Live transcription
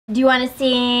Do you want to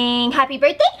sing happy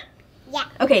birthday? Yeah.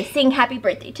 Okay, sing happy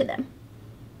birthday to them.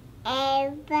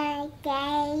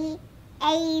 Birthday,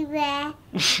 Ava.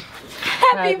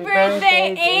 Happy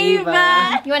birthday,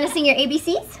 Ava. You want to sing your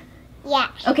ABCs? Yeah.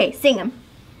 Okay, sing them.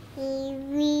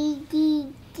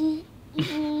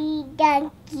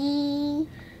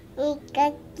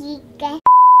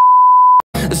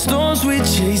 The storms we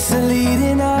chase are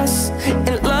leading us,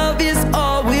 and love is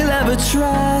all we'll ever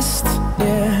trust.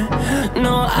 Yeah,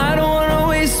 no, I don't wanna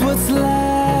waste what's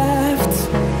left.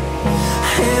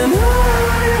 And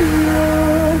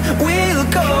on we'll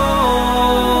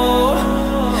go,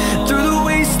 through the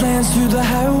wastelands, through the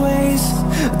highways,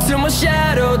 till my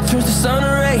shadow turns to sun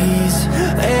rays.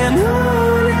 And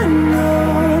on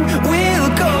we'll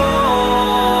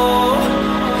go,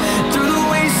 through the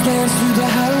wastelands, through the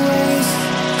highways,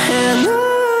 and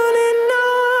on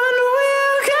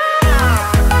we'll go.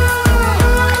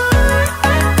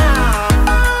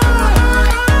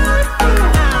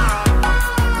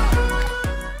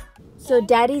 So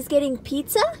Daddy's getting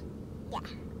pizza? Yeah.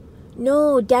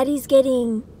 No, Daddy's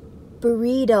getting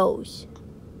burritos.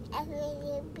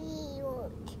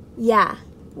 Yeah.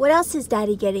 What else is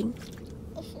Daddy getting?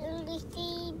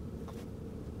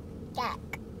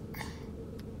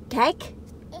 Cake?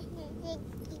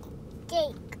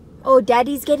 Cake. Oh,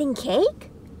 Daddy's getting cake?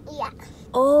 Yeah.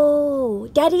 Oh,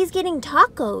 Daddy's getting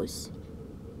tacos.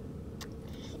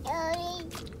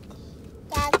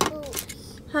 Tacos.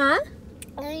 Huh?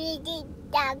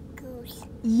 Tacos.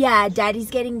 Yeah, Daddy's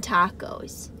getting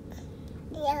tacos.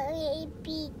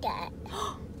 Pizza.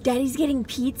 Daddy's getting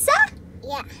pizza?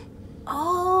 Yeah.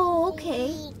 Oh,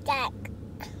 okay.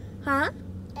 Huh?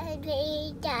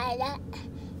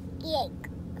 Cake.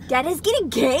 Daddy's getting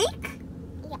cake?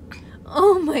 Yeah.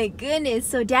 Oh my goodness.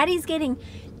 So Daddy's getting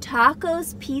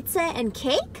tacos, pizza, and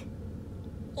cake?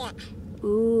 Yeah.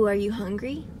 Ooh, are you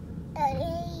hungry?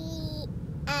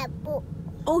 Apple.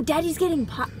 Oh, Daddy's getting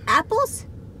apples?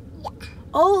 Yeah.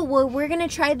 Oh, well, we're going to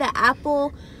try the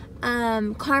apple,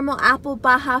 caramel apple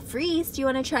Baja Freeze. Do you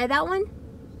want to try that one?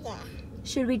 Yeah.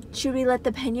 Should we let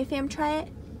the Peña fam try it?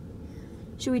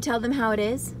 Should we tell them how it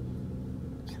is?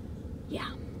 Yeah.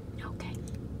 Okay.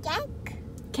 Cake.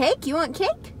 Cake? You want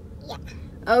cake? Yeah.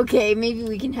 Okay, maybe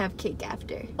we can have cake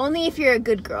after. Only if you're a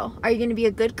good girl. Are you going to be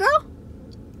a good girl?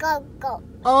 Go, go.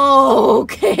 Oh,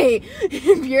 okay.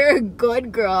 If you're a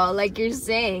good girl, like you're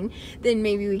saying, then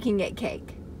maybe we can get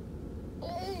cake.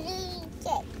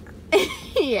 Cake.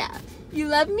 Yeah. You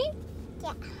love me?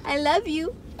 Yeah. I love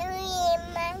you.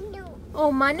 Manu.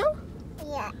 Oh, Mano?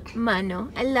 Yeah.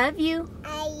 Mano, I love you.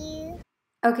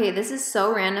 Okay, this is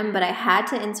so random, but I had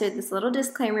to insert this little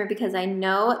disclaimer because I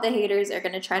know the haters are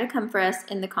going to try to come for us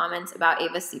in the comments about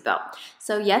Ava's seatbelt.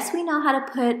 So yes, we know how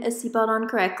to put a seatbelt on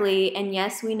correctly, and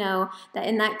yes, we know that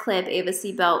in that clip, Ava's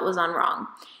seatbelt was on wrong.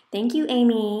 Thank you,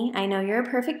 Amy. I know you're a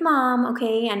perfect mom,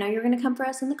 okay? I know you're going to come for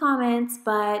us in the comments,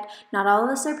 but not all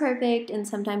of us are perfect, and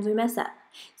sometimes we mess up.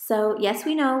 So yes,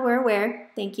 we know, we're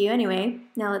aware. Thank you anyway.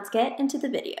 Now let's get into the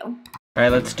video. All right,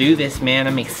 let's do this, man.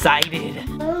 I'm excited.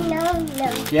 No, no.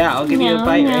 Yeah, I'll give you a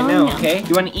bite right now, okay?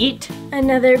 You want to eat?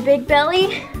 Another big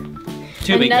belly.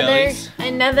 Two big bellies.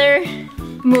 Another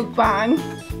mukbang.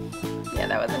 Yeah,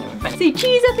 that wasn't even fun. Say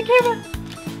cheese at the camera.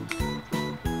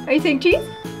 Are you saying cheese?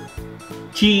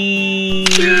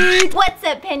 Cheese. What's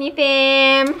up, Peña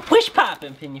fam? Wish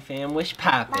poppin', Peña fam. Wish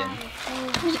poppin'.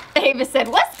 Ava said,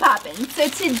 what's poppin'? So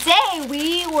today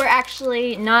we were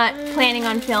actually not planning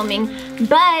on filming,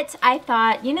 but I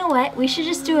thought, you know what? We should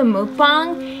just do a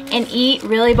mukbang and eat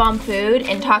really bomb food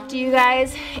and talk to you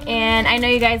guys. And I know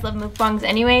you guys love mukbangs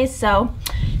anyways, so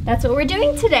that's what we're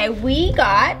doing today. We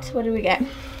got, what did we get?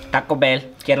 Taco Bell.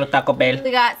 Quiero Taco Bell.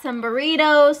 We got some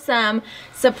burritos, some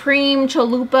Supreme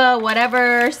Chalupa,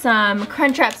 whatever, some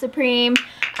Crunchwrap Supreme.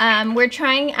 We're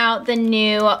trying out the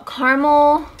new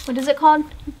caramel, what is it called?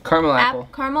 Caramel apple.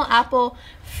 Caramel apple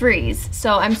freeze.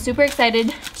 So I'm super excited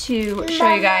to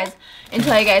show you guys and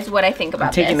tell you guys what I think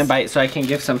about this. I'm taking a bite so I can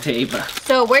give some to Ava.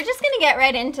 So we're just gonna get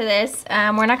right into this.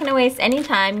 We're not gonna waste any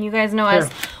time. You guys know us.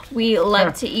 We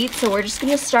love to eat, so we're just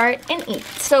gonna start and eat.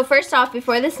 So first off,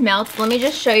 before this melts, let me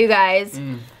just show you guys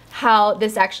how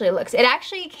this actually looks. It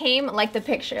actually came like the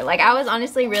picture. Like, I was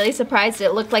honestly really surprised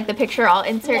it looked like the picture. I'll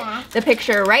insert the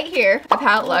picture right here of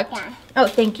how it looked. Oh,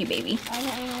 thank you, baby.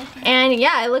 And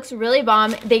yeah, it looks really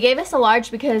bomb. They gave us a large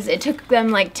because it took them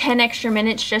like 10 extra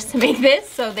minutes just to make this,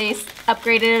 so they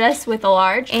upgraded us with a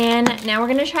large. And now we're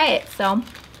gonna try it. So,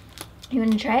 you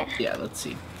wanna try it? Yeah, let's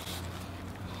see.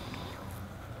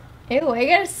 Ew, I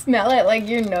gotta smell it like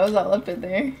your nose all up in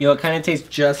there. Yo, it kind of tastes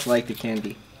just like the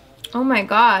candy. Oh my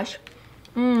gosh.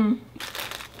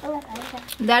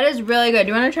 That is really good.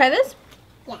 Do you want to try this?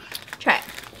 Yeah. Try it.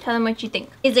 Tell them what you think.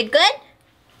 Is it good?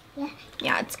 Yeah.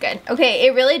 Yeah, it's good. Okay,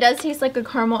 it really does taste like a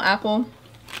caramel apple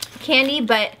candy,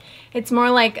 but it's more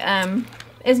like,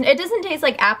 it doesn't taste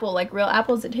like apple, like real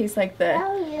apples. It tastes like the,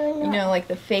 you know, like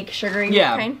the fake sugary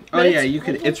kind. Oh yeah, you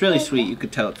could. It's really sweet. You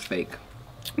could tell it's fake.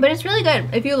 But it's really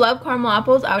good. If you love caramel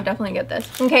apples, I would definitely get this.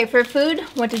 Okay, for food,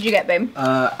 what did you get, babe?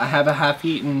 I have a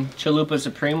half-eaten Chalupa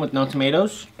Supreme with no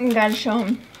tomatoes. You gotta show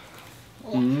them.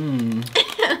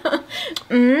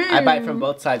 I buy it from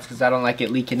both sides because I don't like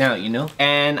it leaking out, you know?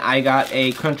 And I got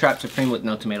a Crunchwrap Supreme with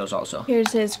no tomatoes also.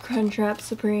 Here's his Crunchwrap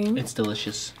Supreme. It's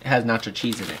delicious. It has nacho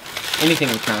cheese in it. Anything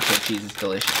with nacho cheese is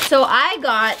delicious. So I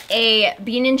got a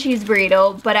bean and cheese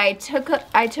burrito, but I took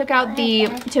out the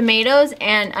tomatoes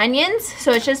and onions.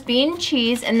 So it's just bean,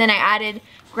 cheese, and then I added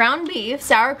ground beef,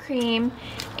 sour cream,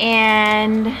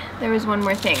 and there was one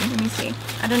more thing. Let me see.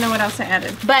 I don't know what else I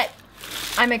added. But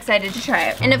I'm excited to try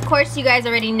it. And of course, you guys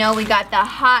already know we got the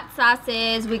hot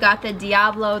sauces. We got the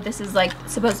Diablo. This is like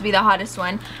supposed to be the hottest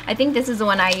one. I think this is the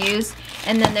one I use.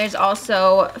 And then there's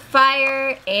also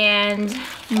fire and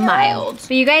mild.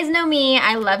 But you guys know me,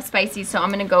 I love spicy, so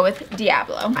I'm gonna go with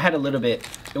Diablo. I had a little bit.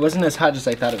 It wasn't as hot as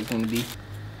I thought it was going to be.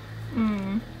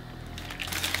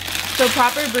 So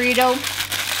proper burrito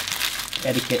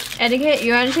Etiquette.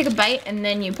 You gotta take a bite and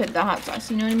then you put the hot sauce,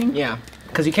 you know what I mean? Yeah.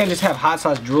 Because you can't just have hot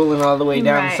sauce drooling all the way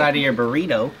down the side of your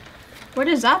burrito. What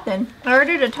is that then? I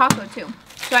ordered a taco too.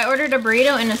 So I ordered a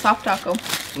burrito and a soft taco.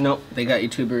 Nope, they got you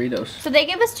 2 burritos. So they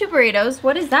gave us 2 burritos.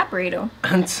 What is that burrito?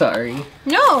 I'm sorry.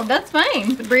 No, that's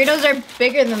fine. The burritos are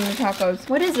bigger than the tacos.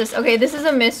 What is this? Okay, this is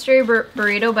a mystery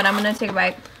burrito, but I'm gonna take a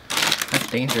bite.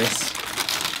 That's dangerous.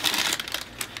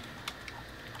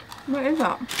 What is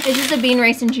that? It's just a bean,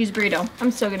 rice, and cheese burrito.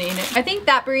 I'm still gonna eat it. I think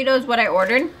that burrito is what I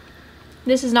ordered.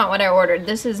 This is not what I ordered.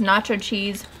 This is nacho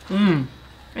cheese and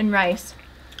rice.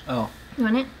 Oh. You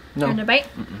want it? No. You want a bite?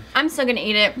 I'm still gonna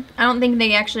eat it. I don't think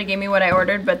they actually gave me what I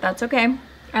ordered, but that's okay.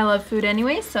 I love food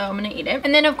anyway, so I'm gonna eat it.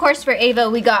 And then of course for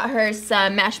Ava, we got her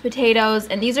some mashed potatoes,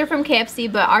 and these are from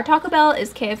KFC, but our Taco Bell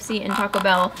is KFC and Taco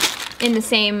Bell in the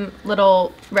same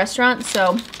little restaurant,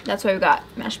 so that's why we got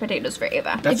mashed potatoes for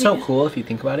Ava. That's so cool if you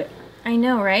think about it. I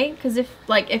know, right? Because if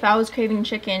I was craving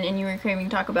chicken and you were craving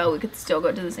Taco Bell, we could still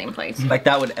go to the same place. Like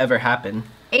that would ever happen.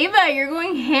 Ava, you're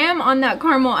going ham on that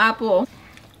caramel apple.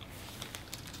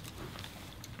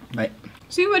 Right.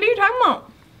 See, what are you talking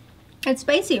about? It's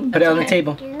spicy. Put it on the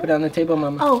table. Put it on the table,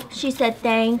 Mama. Oh, she said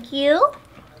thank you.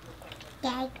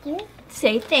 Thank you.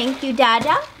 Say thank you,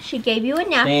 Dada. She gave you a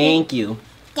napkin. Thank you.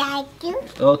 Thank you.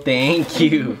 Oh, thank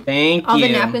you. Thank you. All the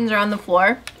napkins are on the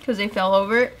floor because they fell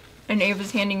over, and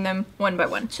Ava's handing them one by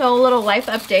one. So a little life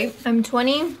update. I'm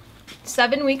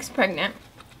 27 weeks pregnant.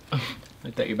 I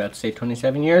thought you were about to say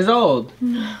 27 years old.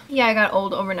 Yeah, I got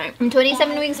old overnight. I'm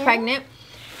 27 weeks pregnant,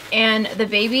 and the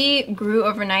baby grew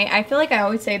overnight. I feel like I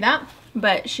always say that,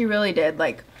 but she really did.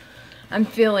 Like, I'm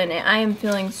feeling it. I am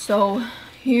feeling so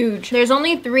huge. There's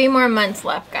only 3 more months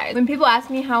left, guys. When people ask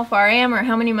me how far I am or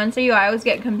how many months are you, I always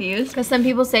get confused because some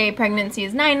people say pregnancy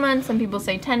is 9 months, some people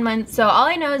say 10 months. So all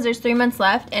I know is there's 3 months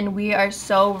left, and we are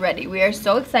so ready. We are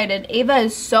so excited. Ava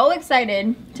is so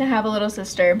excited to have a little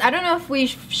sister. I don't know if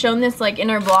we've shown this like in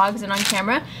our vlogs and on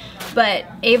camera, but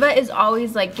Ava is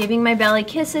always like giving my belly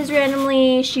kisses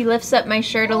randomly. She lifts up my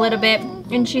shirt a little bit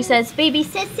and she says, baby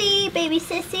sissy, baby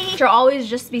sissy. She'll always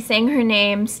just be saying her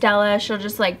name, Stella. She'll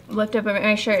just like lift up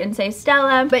my shirt and say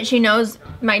Stella, but she knows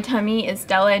my tummy is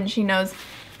Stella and she knows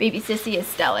baby sissy is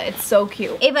Stella. It's so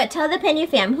cute. Ava, tell the Peña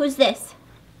fam, who's this?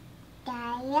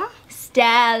 Stella.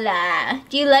 Stella.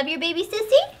 Do you love your baby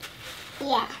sissy?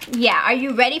 Yeah. Yeah, are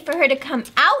you ready for her to come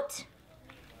out?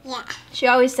 Yeah. She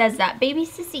always says that, baby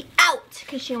sissy out,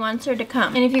 because she wants her to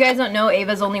come. And if you guys don't know,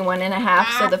 Ava's only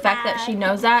 1.5, so the fact that she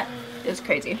knows that is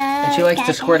crazy. And she likes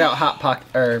to squirt out hot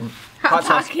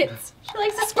sauce. Pockets. She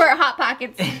likes to squirt hot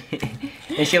pockets.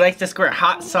 And she likes to squirt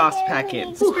hot sauce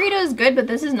packets. This burrito is good, but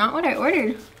this is not what I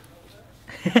ordered.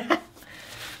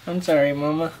 I'm sorry,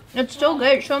 Mama. It's still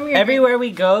good. Show me your Everywhere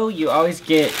we go, you always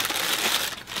get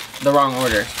the wrong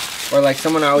order. Or like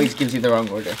someone always gives you the wrong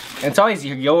order. And it's always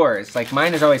yours. Like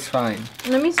mine is always fine.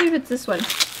 Let me see if it's this one.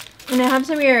 And I have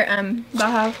some of your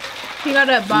Baja. You got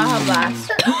a Baja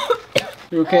Blast.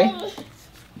 You okay?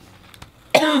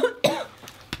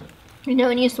 You know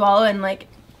when you swallow and like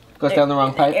Goes down the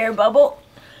wrong pipe? air bubble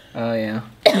Oh yeah.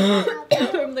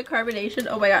 from the carbonation.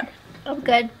 Oh my god. I'm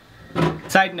good.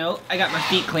 Side note, I got my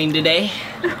feet cleaned today.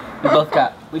 We both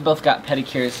got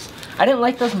pedicures. I didn't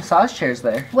like those massage chairs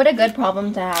there. What a good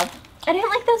problem to have. I didn't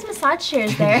like those massage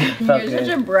chairs there. Felt You're good.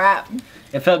 such a brat.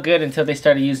 It felt good until they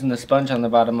started using the sponge on the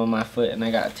bottom of my foot and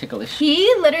I got ticklish.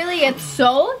 He literally gets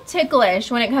so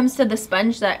ticklish when it comes to the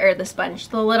sponge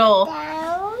the little,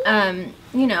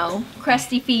 you know,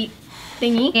 crusty feet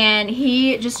thingy. And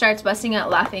he just starts busting out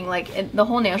laughing. Like, the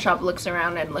whole nail shop looks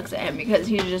around and looks at him because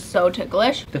he's just so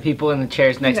ticklish. The people in the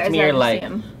chairs next to me are like...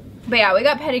 But yeah, we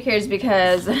got pedicures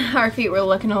because our feet were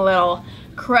looking a little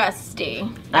crusty.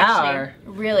 Actually,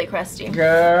 really crusty.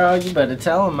 Girl, you better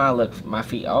tell them my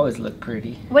feet always look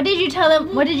pretty. What did you tell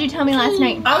them? What did you tell me last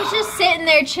night? I was just sitting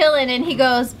there chilling and he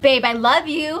goes, babe, I love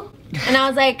you. And I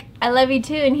was like, I love you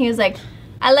too. And he was like,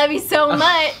 I love you so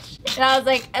much. And I was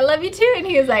like, I love you too. And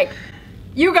he was like,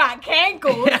 you got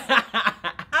cankles.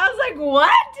 I was like, what?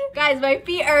 Guys, my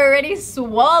feet are already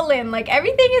swollen. Like,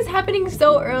 everything is happening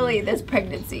so early this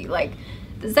pregnancy. Like,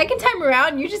 the second time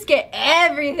around, you just get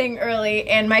everything early,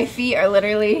 and my feet are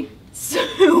literally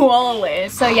swollen.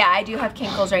 So yeah, I do have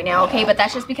cankles right now, okay? But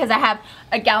that's just because I have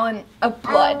a gallon of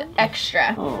blood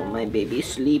extra. Oh, my baby's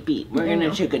sleepy. We're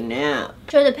gonna take a nap.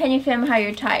 Show the Peña fam how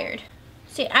you're tired.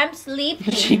 Say, I'm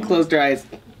sleepy. She closed her eyes.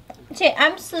 Say,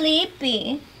 I'm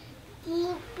sleepy.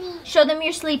 Show them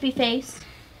your sleepy face.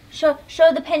 Show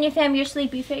the Peña fam your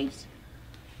sleepy face.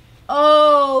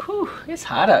 Oh. Whew, it's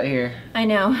hot out here. I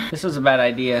know. This was a bad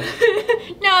idea.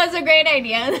 No, it's a great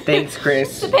idea. Thanks,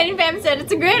 Chris. The Peña fam said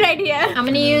it's a great idea. I'm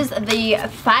gonna use the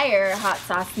fire hot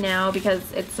sauce now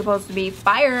because it's supposed to be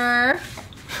fire.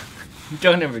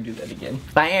 Don't ever do that again.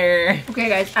 Fire. Okay,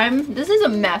 guys, this is a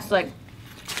mess. Like,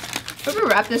 whoever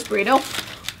wrapped this burrito,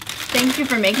 thank you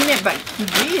for making it, but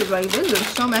geez, like, this is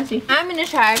so messy. I'm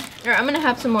gonna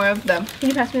have some more of the, can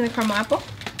you pass me the caramel apple?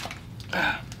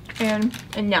 And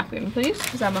a napkin, please,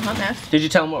 because I'm a hot mess. Did you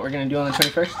tell them what we're gonna do on the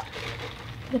 21st?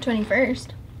 The 21st?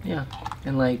 Yeah,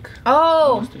 and like...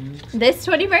 Oh, this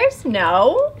 21st?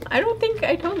 No, I don't think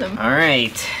I told them. All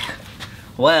right.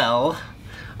 Well,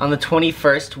 on the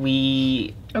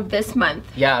 21st, of this month.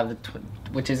 Yeah,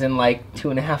 which is in like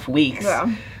 2.5 weeks.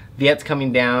 Yeah. Viet's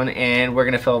coming down and we're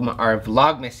gonna film our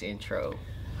Vlogmas intro.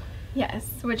 Yes,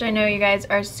 which I know you guys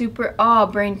are super,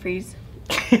 brain freeze.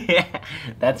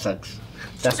 That sucks.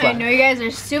 That's why. I know you guys are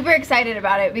super excited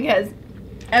about it because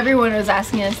everyone was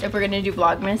asking us if we're gonna do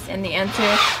Vlogmas and the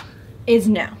answer is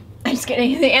no. I'm just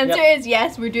kidding. The answer is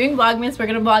yes, we're doing Vlogmas. We're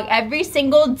gonna vlog every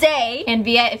single day. And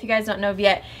Viet, if you guys don't know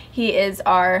Viet, he is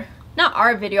not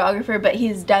our videographer, but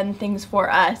he's done things for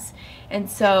us. And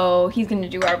so he's gonna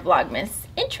do our Vlogmas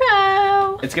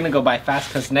intro. It's gonna go by fast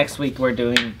because next week we're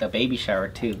doing the baby shower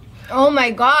too. Oh my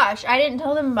gosh, I didn't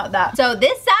tell them about that. So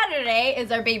this Saturday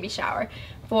is our baby shower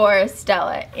for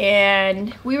Stella,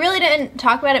 and we really didn't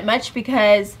talk about it much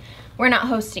because we're not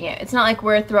hosting it. It's not like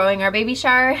we're throwing our baby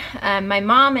shower. My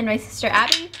mom and my sister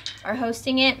Abby are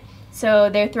hosting it, so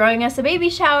they're throwing us a baby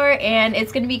shower, and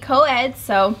it's gonna be co-ed,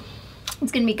 so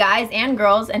it's gonna be guys and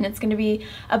girls, and it's gonna be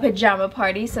a pajama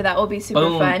party, so that will be super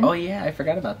fun. Oh yeah, I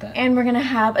forgot about that. And we're gonna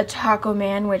have a taco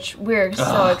man, which we're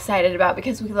so excited about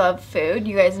because we love food.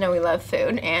 You guys know we love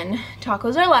food, and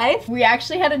tacos are life. We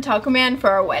actually had a taco man for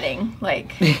our wedding.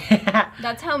 Like,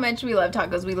 that's how much we love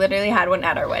tacos. We literally had one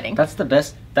at our wedding. That's the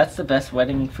best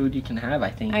wedding food you can have,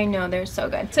 I think. I know, they're so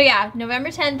good. So yeah, November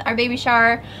 10th, our baby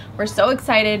shower. We're so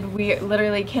excited. We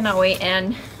literally cannot wait,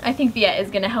 and I think Viet is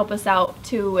gonna help us out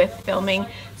too with filming.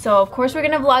 So of course we're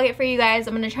gonna vlog it for you guys.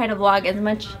 I'm gonna try to vlog as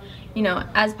much, you know,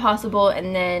 as possible,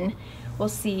 and then we'll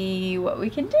see what we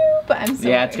can do. But I'm so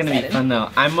it's gonna be fun though.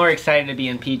 I'm more excited to be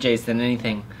in PJs than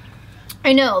anything.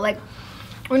 I know, like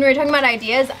when we were talking about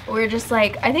ideas, we were just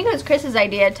like, I think it was Chris's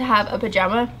idea to have a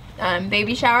pajama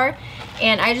baby shower,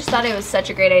 and I just thought it was such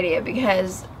a great idea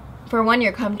because for one,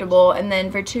 you're comfortable, and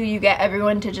then for two, you get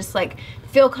everyone to just like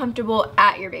feel comfortable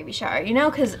at your baby shower, you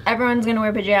know, because everyone's gonna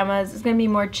wear pajamas. It's gonna be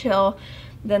more chill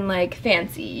than like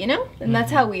fancy, you know, and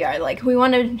that's how we are. Like, we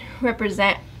want to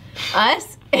represent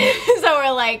us, so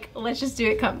we're like, let's just do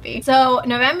it comfy. So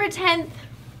November 10th,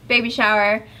 baby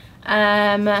shower.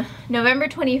 November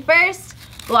 21st,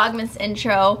 Vlogmas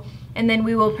intro, and then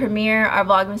we will premiere our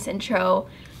Vlogmas intro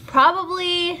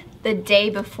probably the day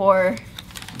before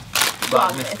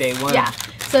Vlogmas Day 1. Yeah.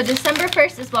 So December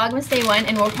 1st is Vlogmas Day 1,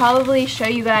 and we'll probably show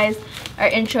you guys our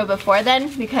intro before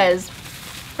then because,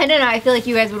 I don't know, I feel like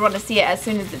you guys would want to see it as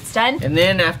soon as it's done. And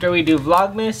then after we do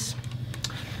Vlogmas,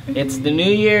 it's the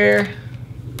new year,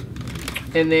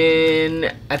 and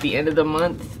then at the end of the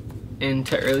month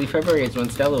into early February is when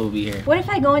Stella will be here. What if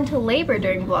I go into labor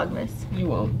during Vlogmas? You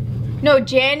won't. No,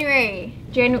 January.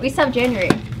 We still have January.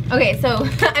 Okay, so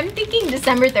I'm thinking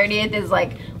December 30th is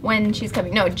like when she's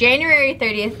coming. No, January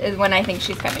 30th is when I think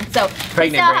she's coming. So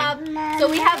Pregnant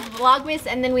we have Vlogmas,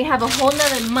 and then we have a whole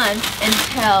nother month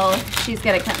until she's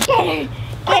gonna come. Get her!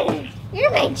 Get her!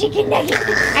 You're my chicken nugget.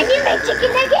 Are you my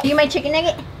chicken nugget? Are you my chicken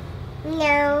nugget?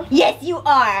 No. Yes, you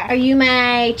are. Are you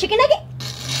my chicken nugget?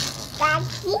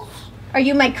 Daddy? Are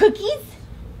you my cookies?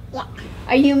 Yeah.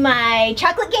 Are you my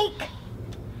chocolate cake?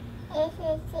 This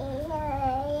is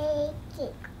a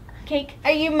Cake.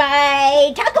 Are you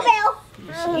my Taco Bell?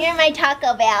 You're my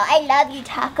Taco Bell. I love you,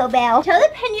 Taco Bell. Tell the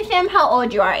Peña fam how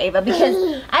old you are, Ava, because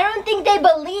I don't think they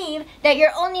believe that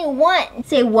you're only 1.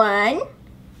 Say 1.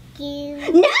 2.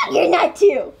 No, you're not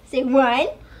 2. Say 1.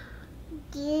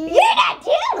 2. You're not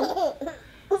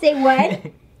 2. Say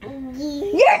 1.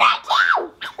 You're not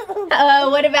 2.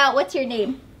 What about, what's your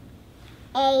name?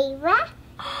 Ava.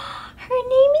 Her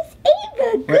name is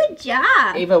Ava. Good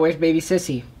job. Ava, where's baby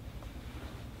sissy?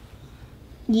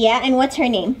 Yeah, and what's her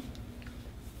name?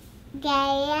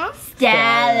 Stella.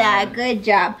 Stella. Good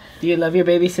job. Do you love your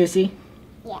baby sissy?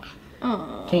 Yeah.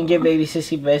 Aww. Can you give baby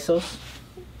sissy besos?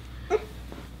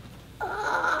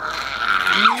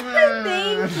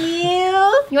 Thank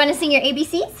you. You want to sing your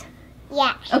ABCs?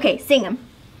 Yeah. Okay, sing them.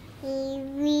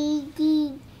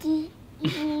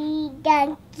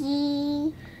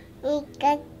 Donkey.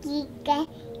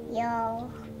 Yo.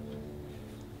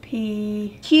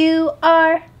 P Q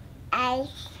R I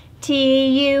T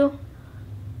U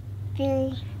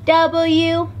do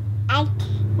W I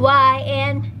Y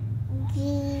N.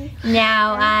 G.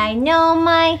 Now I know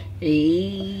my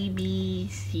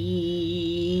ABCs.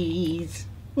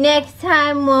 next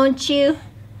time, won't you?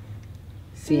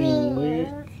 Sing with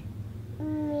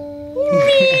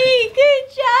Me. Good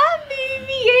job,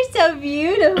 baby. You're so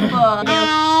beautiful.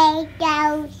 I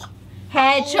don't.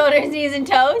 Head, shoulders, knees, and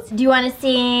toes. Do you want to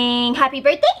sing happy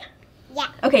birthday? Yeah.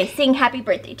 Okay, sing happy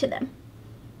birthday to them.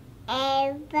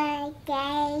 Ava.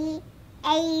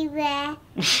 Ava.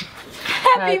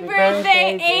 Happy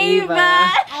birthday,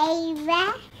 Ava.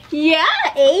 Ava. Yeah,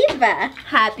 Ava.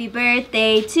 Happy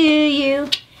birthday to you.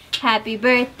 Happy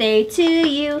birthday to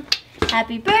you.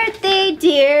 Happy birthday,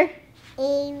 dear.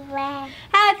 Ava.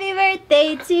 Happy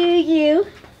birthday to you.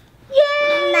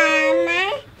 Yay!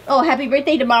 Mama. Oh, happy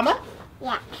birthday to Mama.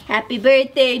 Yeah. Happy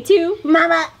birthday to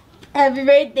Mama. Happy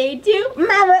birthday to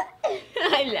Mama.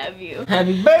 I love you.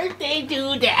 happy birthday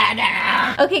to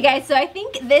Dada. Okay guys, so I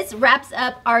think this wraps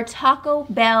up our Taco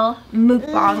Bell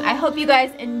mukbang. I hope you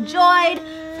guys enjoyed.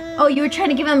 Oh, you were trying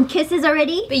to give them kisses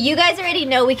already? But you guys already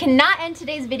know we cannot end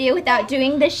today's video without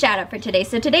doing the shout out for today.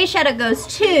 So today's shout out goes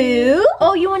to...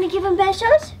 Oh, you want to give them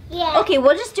besos? Yeah. Okay,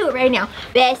 we'll just do it right now.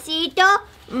 Besito.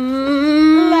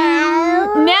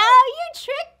 No. No, you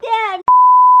tricked them.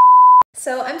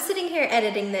 So I'm sitting here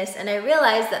editing this and I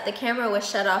realized that the camera was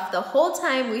shut off the whole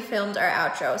time we filmed our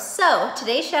outro. So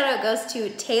today's shout out goes to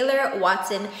Taylor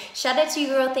Watson. Shout out to you,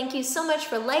 girl. Thank you so much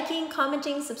for liking,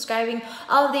 commenting, subscribing,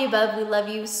 all of the above. We love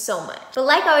you so much. But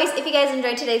like always, if you guys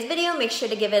enjoyed today's video, make sure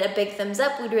to give it a big thumbs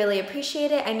up. We'd really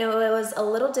appreciate it. I know it was a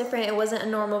little different. It wasn't a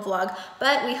normal vlog,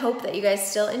 but we hope that you guys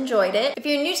still enjoyed it. If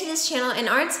you're new to this channel and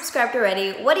aren't subscribed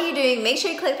already, what are you doing? Make sure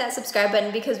you click that subscribe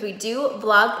button because we do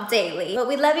vlog daily. But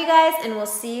we love you guys and we'll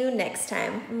see you next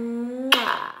time.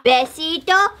 Mwah.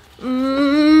 Besito.